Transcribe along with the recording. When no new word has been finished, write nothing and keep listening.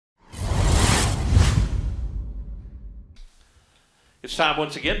It's time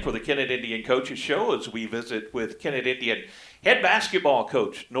once again for the Kennett Indian Coaches Show as we visit with Kennett Indian head basketball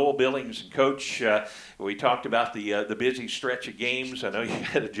coach Noll Billings. And Coach, we talked about the busy stretch of games. I know you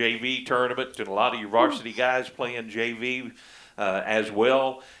had a JV tournament and a lot of your varsity guys playing JV as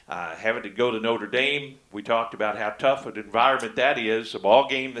well. Having to go to Notre Dame, we talked about how tough an environment that is. A ball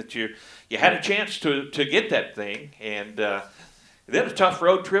game that you had a chance to get that thing, and then a tough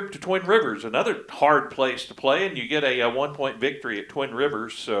road trip to Twin Rivers, another hard place to play, and you get a 1-point victory at Twin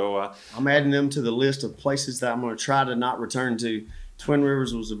Rivers. So I'm adding them to the list of places that I'm going to try to not return to. Twin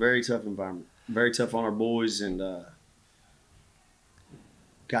Rivers was a very tough environment, very tough on our boys, and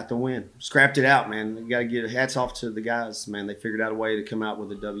got the win. Scrapped it out, man. You got to give hats off to the guys, man. They figured out a way to come out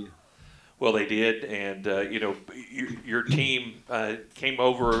with a W. Well, they did, and your team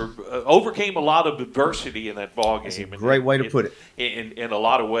overcame a lot of adversity in that ball game. That's a great way to put it. In a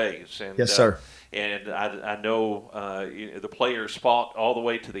lot of ways. And, yes, sir. And I know the players fought all the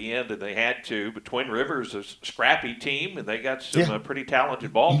way to the end, and they had to. But Twin Rivers is a scrappy team, and they got some pretty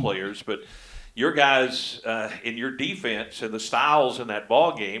talented ball players. But your guys in your defense and the styles in that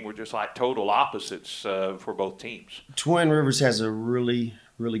ball game were just like total opposites for both teams. Twin Rivers has a really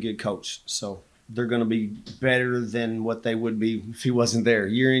good coach, so they're going to be better than what they would be if he wasn't there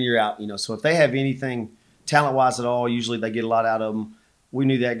year in, year out. So if they have anything talent-wise at all, usually they get a lot out of them. We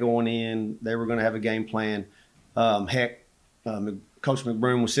knew that going in. They were going to have a game plan. Coach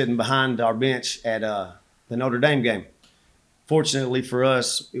McBroom was sitting behind our bench at the Notre Dame game. Fortunately for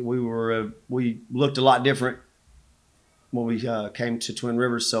us, we looked a lot different when we came to Twin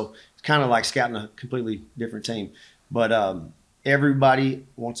Rivers, so it's kind of like scouting a completely different team. But everybody,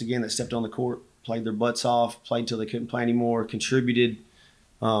 once again, that stepped on the court, played their butts off, played until they couldn't play anymore, contributed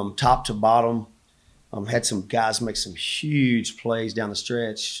top to bottom. Had some guys make some huge plays down the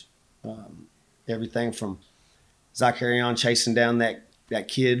stretch. Everything from Zacharion chasing down that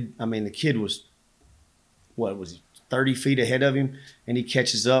kid. I mean, the kid was, what was he, 30 feet ahead of him, and he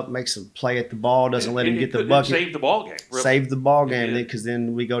catches up, makes a play at the ball, doesn't let him get the bucket. Saved the ball game. Really. Saved the ball game, because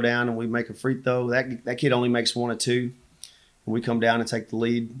then we go down and we make a free throw. That kid only makes 1 or 2. And we come down and take the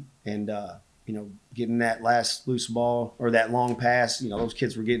lead, and getting that last loose ball or that long pass, those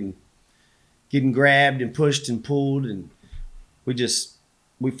kids were getting grabbed and pushed and pulled, and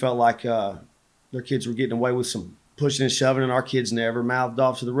we felt like their kids were getting away with some pushing and shoving, and our kids never mouthed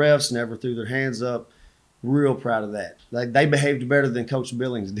off to the refs, never threw their hands up. Real proud of that. They behaved better than Coach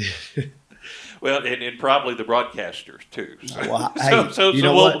Billings did. Well, and probably the broadcasters too.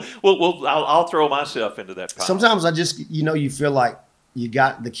 I'll throw myself into that pile. Sometimes I just, you feel like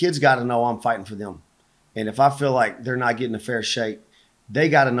the kids got to know I'm fighting for them, and if I feel like they're not getting a fair shake, they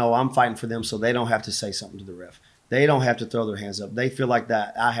got to know I'm fighting for them, so they don't have to say something to the ref. They don't have to throw their hands up. They feel like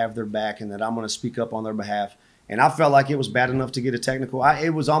that I have their back and that I'm going to speak up on their behalf. And I felt like it was bad enough to get a technical.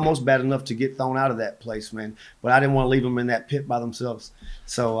 It was almost bad enough to get thrown out of that place, man. But I didn't want to leave them in that pit by themselves.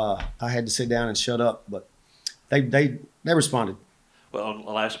 So I had to sit down and shut up. But they responded. Well, on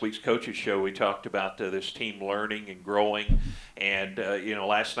last week's Coaches Show, we talked about this team learning and growing. And,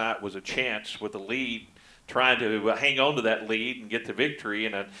 last night was a chance with a lead, trying to hang on to that lead and get the victory.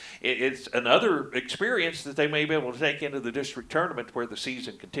 And it's another experience that they may be able to take into the district tournament where the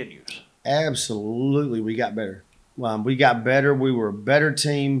season continues. Absolutely, we got better. We got better. We were a better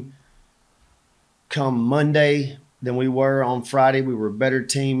team come Monday than we were on Friday. We were a better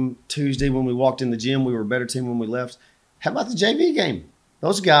team Tuesday when we walked in the gym. We were a better team when we left. How about the JV game?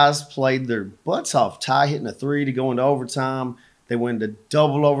 Those guys played their butts off. Ty hitting a 3 to go into overtime. They went into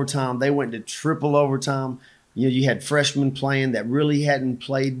double overtime. They went into triple overtime. You had freshmen playing that really hadn't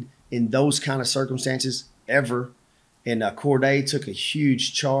played in those kind of circumstances ever. And Corday took a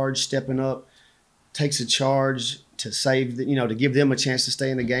huge charge, stepping up, takes a charge to save, to give them a chance to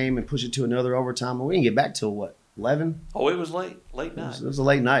stay in the game and push it to another overtime. And we didn't get back till what, 11? Oh, it was late night. It was a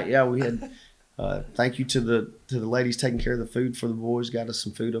late night. Yeah, we had. Thank you to the ladies taking care of the food for the boys. Got us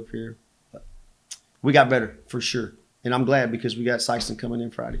some food up here. But we got better for sure, and I'm glad because we got Sikeston coming in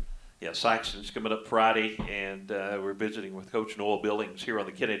Friday. Yeah, Sikeston's coming up Friday, and we're visiting with Coach Noll Billings here on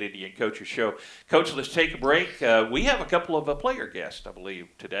the Kennett Indian Coaches Show. Coach, let's take a break. We have a couple of player guests, I believe,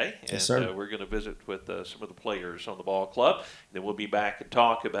 today. And, yes, sir. We're going to visit with some of the players on the ball club. Then we'll be back and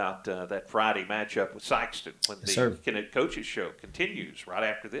talk about that Friday matchup with Sikeston when the Kennett Coaches Show continues right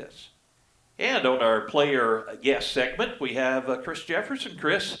after this. And on our player guest segment, we have Chris Jefferson.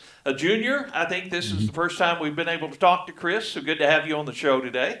 Chris, a junior. I think this is the first time we've been able to talk to Chris, so good to have you on the show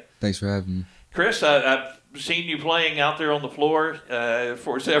today. Thanks for having me. Chris, I've seen you playing out there on the floor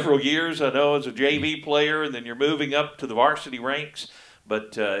for several years, I know, as a JV player, and then you're moving up to the varsity ranks.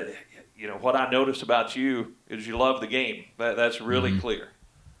 But what I notice about you is you love the game. That's really clear.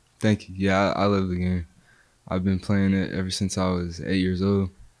 Thank you. Yeah, I love the game. I've been playing it ever since I was 8 years old.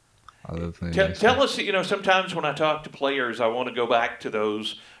 I love playing it. Tell us, sometimes when I talk to players, I want to go back to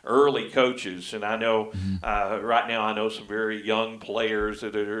those early coaches. And I know right now I know some very young players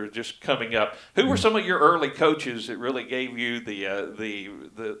that are just coming up. Who were some of your early coaches that really gave you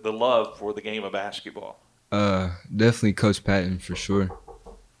the love for the game of basketball? Definitely Coach Patton for sure.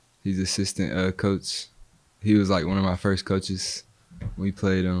 He's assistant coach. He was like one of my first coaches. We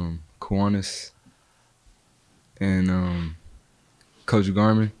played Kiwanis and Coach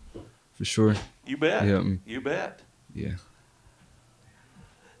Garman for sure. You bet. He helped me. You bet. Yeah.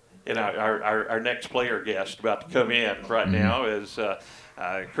 And our next player guest about to come in right now is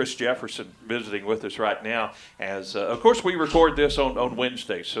Chris Jefferson visiting with us right now. As of course we record this on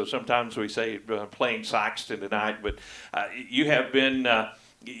Wednesday, so sometimes we say playing Sikeston tonight, but you have been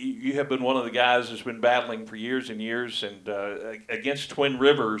one of the guys that's been battling for years and years, and against Twin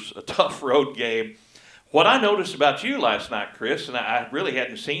Rivers, a tough road game. What I noticed about you last night, Chris, and I really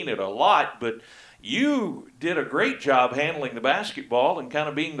hadn't seen it a lot, but you did a great job handling the basketball and kind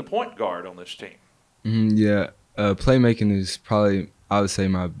of being the point guard on this team. Yeah, playmaking is probably, I would say,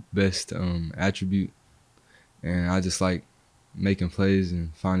 my best attribute, and I just like making plays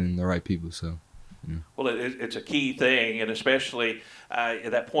and finding the right people. So. Yeah. Well, it's a key thing, and especially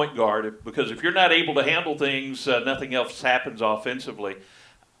that point guard, because if you're not able to handle things, nothing else happens offensively.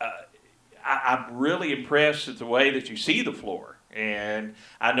 I'm really impressed at the way that you see the floor. And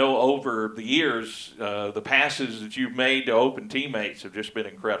I know over the years, the passes that you've made to open teammates have just been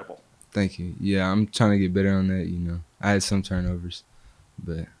incredible. Thank you. Yeah, I'm trying to get better on that, I had some turnovers,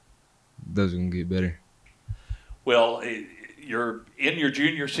 but those are going to get better. Well, you're in your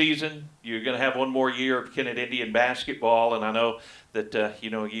junior season. You're going to have one more year of Kennett Indian basketball, and I know that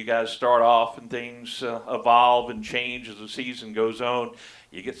you guys start off and things evolve and change as the season goes on.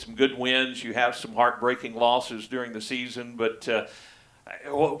 You get some good wins. You have some heartbreaking losses during the season. But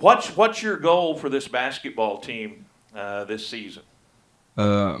what's your goal for this basketball team this season?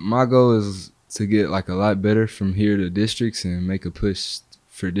 My goal is to get like a lot better from here to districts and make a push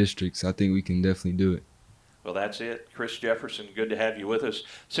for districts. I think we can definitely do it. Well, that's it. Chris Jefferson, good to have you with us.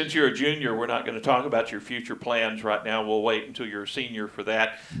 Since you're a junior, we're not going to talk about your future plans right now. We'll wait until you're a senior for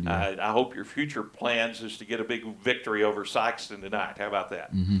that. Yeah. I hope your future plans is to get a big victory over Sikeston tonight. How about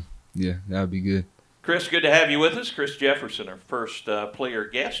that? Yeah, that would be good. Chris, good to have you with us. Chris Jefferson, our first player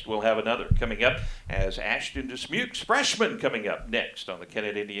guest. We'll have another coming up as Ashton Dismukes, freshman, coming up next on the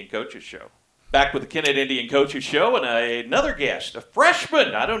Kennett Indian Coaches Show. Back with the Kennett Indian Coaches Show and another guest, a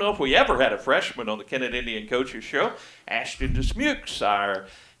freshman. I don't know if we ever had a freshman on the Kennett Indian Coaches Show. Ashton Dismukes, our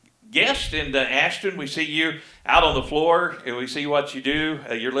guest. And Ashton, we see you out on the floor, and we see what you do.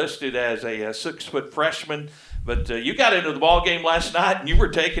 You're listed as a 6-foot freshman, but you got into the ball game last night, and you were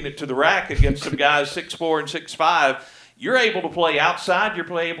taking it to the rack against some guys 6'4" and 6'5". You're able to play outside.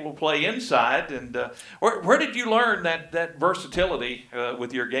 You're able to play inside. And where did you learn that versatility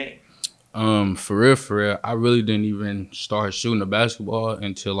with your game? For real, I really didn't even start shooting the basketball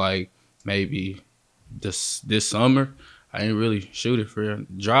until like maybe this summer. I didn't really shoot it for real.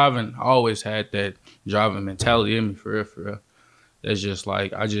 Driving, I always had that driving mentality in me for real. That's just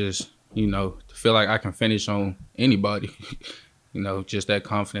like, I just, feel like I can finish on anybody. Just that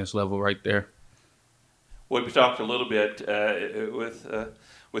confidence level right there. Well, we talked a little bit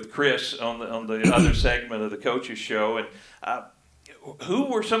with Chris on the other segment of the Coaches Show, and who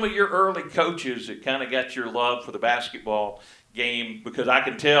were some of your early coaches that kind of got your love for the basketball game? Because I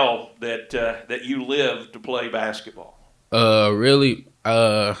can tell that you lived to play basketball. Really?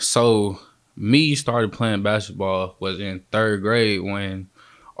 So me started playing basketball was in 3rd grade when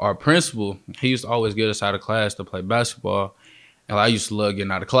our principal, he used to always get us out of class to play basketball. And I used to love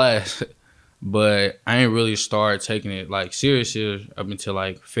getting out of class. But I didn't really start taking it like serious up until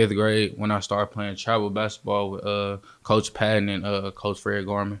like 5th grade when I started playing travel basketball with Coach Patton and Coach Fred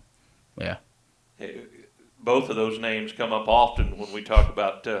Gorman. Yeah. Both of those names come up often when we talk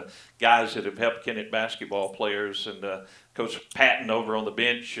about guys that have helped Kennett basketball players, and Coach Patton over on the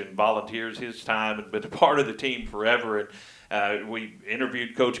bench and volunteers his time and been a part of the team forever. And we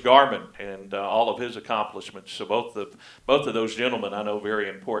interviewed Coach Garman and all of his accomplishments. So both of those gentlemen I know very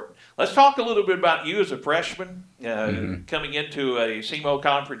important. Let's talk a little bit about you as a freshman coming into a SEMO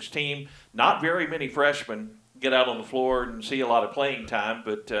conference team. Not very many freshmen get out on the floor and see a lot of playing time,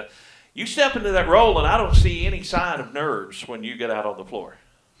 but you step into that role, and I don't see any sign of nerves when you get out on the floor.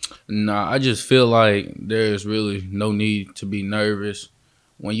 Nah, I just feel like there's really no need to be nervous.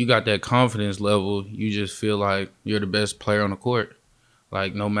 When you got that confidence level, you just feel like you're the best player on the court.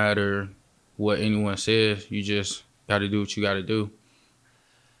 Like, no matter what anyone says, you just got to do what you got to do.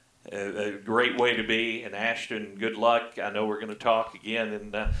 A great way to be. And Ashton, good luck. I know we're going to talk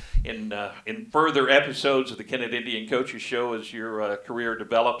again in further episodes of the Kennett Indian Coaches Show as your career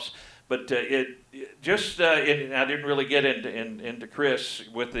develops. But I didn't really get into Chris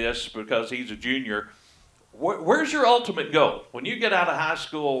with this because he's a junior. Where's your ultimate goal? When you get out of high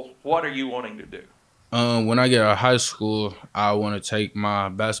school, what are you wanting to do? When I get out of high school, I want to take my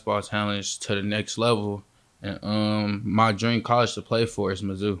basketball talents to the next level. And my dream college to play for is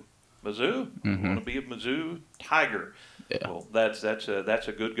Mizzou. Mizzou? You want to be a Mizzou Tiger. Yeah. Well, that's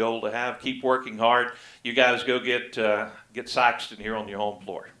a good goal to have. Keep working hard. You guys go get Sikeston here on your home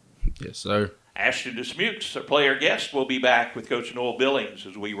floor. Yes, sir. Ashton Dismukes, our player guest, will be back with Coach Noll Billings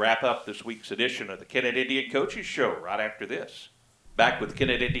as we wrap up this week's edition of the Kennett Indian Coaches Show right after this. Back with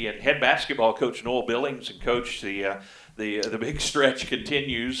Kennett Indian head basketball coach Noll Billings. And Coach, the big stretch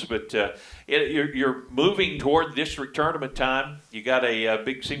continues, but you're moving toward district tournament time. You got a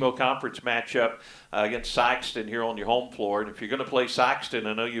big SEMO conference matchup against Sikeston here on your home floor. And if you're going to play Sikeston,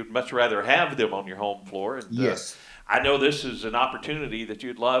 I know you'd much rather have them on your home floor. And, yes. I know this is an opportunity that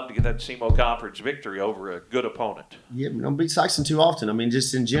you'd love to get that SEMO conference victory over a good opponent. Yeah, we don't beat Sikeston too often. I mean,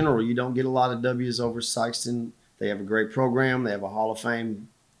 just in general, you don't get a lot of W's over Sikeston. They have a great program. They have a Hall of Fame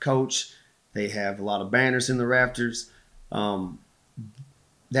coach. They have a lot of banners in the rafters.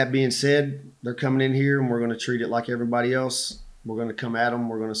 That being said, they're coming in here, and we're going to treat it like everybody else. We're going to come at them.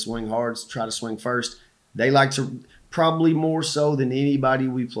 We're going to swing hard, try to swing first. They like to, probably more so than anybody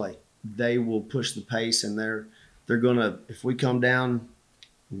we play, they will push the pace, and they're going to, if we come down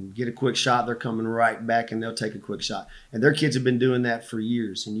and get a quick shot, they're coming right back, and they'll take a quick shot. And their kids have been doing that for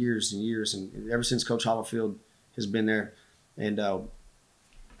years and years and years, and ever since Coach Hollifield has been there. And they're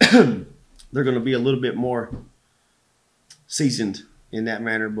going to be a little bit more seasoned in that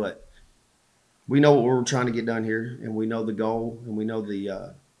manner, but we know what we're trying to get done here, and we know the goal, and we know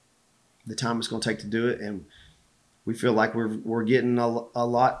the time it's going to take to do it, and we feel like we're getting a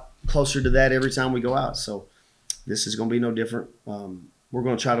lot closer to that every time we go out. So this is going to be no different. We're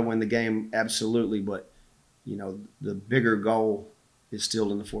going to try to win the game, absolutely, but you know, the bigger goal is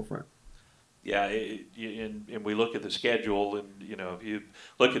still in the forefront. Yeah, and we look at the schedule, and you know, if you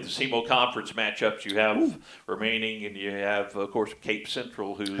look at the SEMO conference matchups you have remaining, and you have, of course, Cape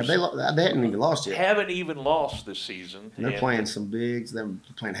Central, who's they hadn't even lost yet. Haven't even lost this season. And they're playing some bigs. They're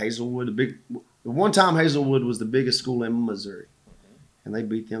playing Hazelwood. One time Hazelwood was the biggest school in Missouri, and they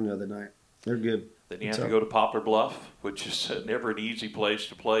beat them the other night. They're good. Then you have to go to Poplar Bluff, which is never an easy place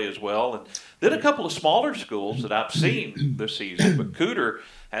to play as well. And then a couple of smaller schools that I've seen this season. But Cooter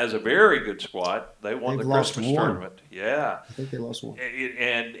has a very good squad. They won the Christmas tournament. Yeah. I think they lost one.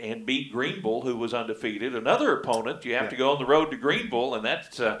 And beat Greenville, who was undefeated. Another opponent, you have to go on the road to Greenville, and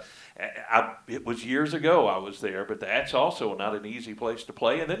that's it was years ago I was there, but that's also not an easy place to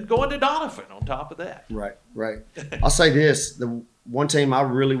play. And then going to Donovan on top of that. Right. I'll say this. The one team I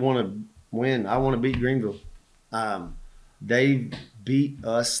really want to win, I want to beat Greenville. They beat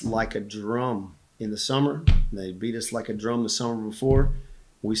us like a drum in the summer. They beat us like a drum the summer before.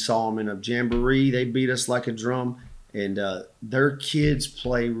 We saw them in a jamboree. They beat us like a drum. And their kids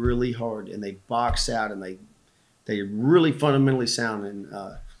play really hard, and they box out, and they're really fundamentally sound. And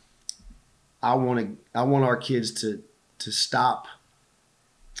I want our kids to stop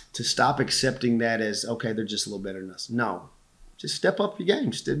accepting that as, okay, they're just a little better than us. No. Just step up your game.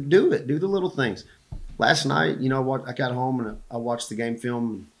 Just do it. Do the little things. Last night, you know what? I got home and I watched the game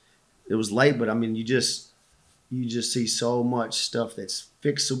film. It was late, but I mean, you just see so much stuff that's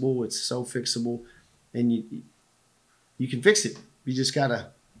fixable. It's so fixable, and you can fix it. You just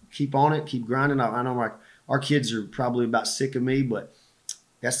gotta keep on it, keep grinding. I know our kids are probably about sick of me, but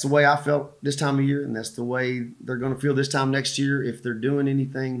that's the way I felt this time of year, and that's the way they're going to feel this time next year. If they're doing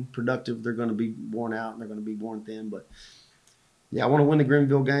anything productive, they're going to be worn out and they're going to be worn thin, but. Yeah, I want to win the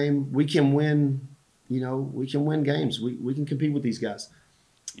Greenville game. We can win, we can win games. We can compete with these guys.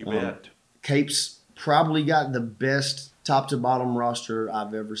 You bet. Cape's probably got the best top to bottom roster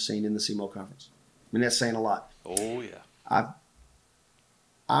I've ever seen in the SEMO conference. I mean, that's saying a lot. Oh, yeah.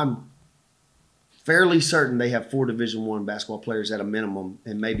 I'm fairly certain they have 4 Division I basketball players at a minimum,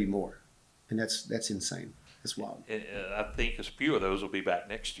 and maybe more. And that's insane. That's wild. I think a few of those will be back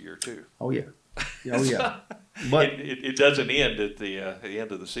next year, too. Oh, yeah. Oh, yeah. But it doesn't end at the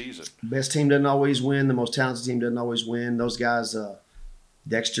end of the season. Best team doesn't always win. The most talented team doesn't always win. Those guys,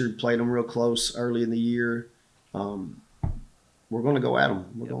 Dexter played them real close early in the year. We're going to go at them.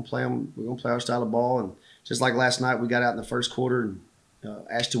 We're going to play them. We're going to play our style of ball. And just like last night, we got out in the first quarter, and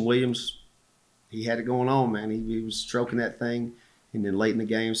Ashton Williams, he had it going on, man. He was stroking that thing, And then late in the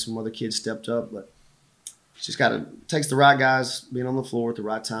game, some other kids stepped up. But it's just takes the right guys being on the floor at the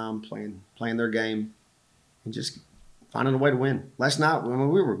right time, playing their game, and just finding a way to win. Last night, when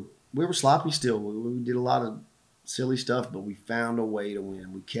we were sloppy still. We did a lot of silly stuff, but we found a way to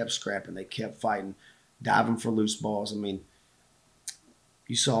win. We kept scrapping. They kept fighting, diving for loose balls. I mean,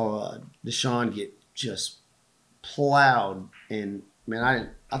 you saw Deshaun get just plowed, and man,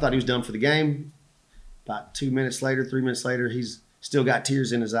 I thought he was done for the game. About 2 minutes later, 3 minutes later, he's still got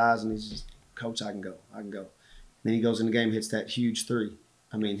tears in his eyes, and he's just, Coach, I can go. Then he goes in the game, hits that huge 3.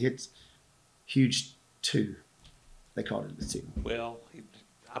 I mean, hits huge 2. They called it a 2. Well,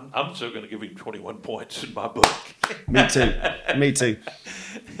 I'm still going to give him 21 points in my book. Me too.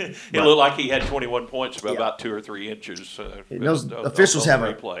 It looked like he had 21 points by about 2 or 3 inches.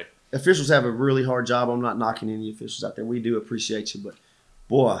 Officials have a really hard job. I'm not knocking any officials out there. We do appreciate you, but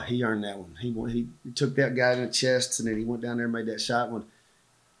boy, he earned that one. He took that guy in the chest, and then he went down there and made that shot. When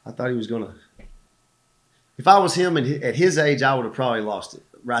I thought he was going to. If I was him at his age, I would have probably lost it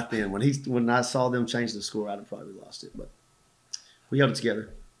right then. When I saw them change the score, I'd have probably lost it. But we held it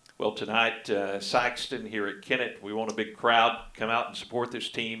together. Well, tonight, Sikeston here at Kennett, we want a big crowd come out and support this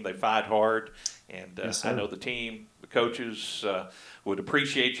team. They fight hard, and yes, I know the team, the coaches would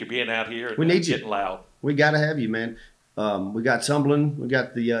appreciate you being out here and we need getting loud. We got to have you, man. We got tumbling. We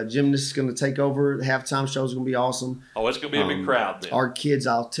got the gymnasts going to take over. The halftime show is going to be awesome. Oh, it's going to be a big crowd then. Our kids,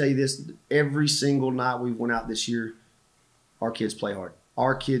 I'll tell you this, every single night we went out this year, our kids play hard.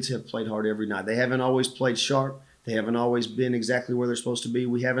 Our kids have played hard every night. They haven't always played sharp. They haven't always been exactly where they're supposed to be.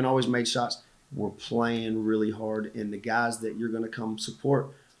 We haven't always made shots. We're playing really hard, and the guys that you're going to come support,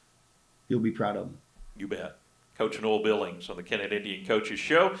 you'll be proud of them. You bet. Coach Noll Billings on the Kennett Indian Coaches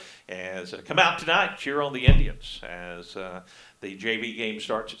Show. As come out tonight, cheer on the Indians as the JV game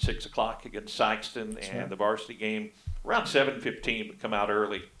starts at 6 o'clock against Sikeston, and the varsity game around 7:15. But come out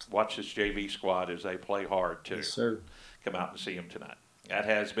early, watch this JV squad as they play hard too. Yes, sir. Come out and see them tonight. That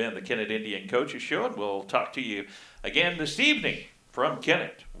has been the Kennett Indian Coaches Show, and we'll talk to you again this evening from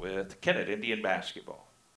Kennett with Kennett Indian Basketball.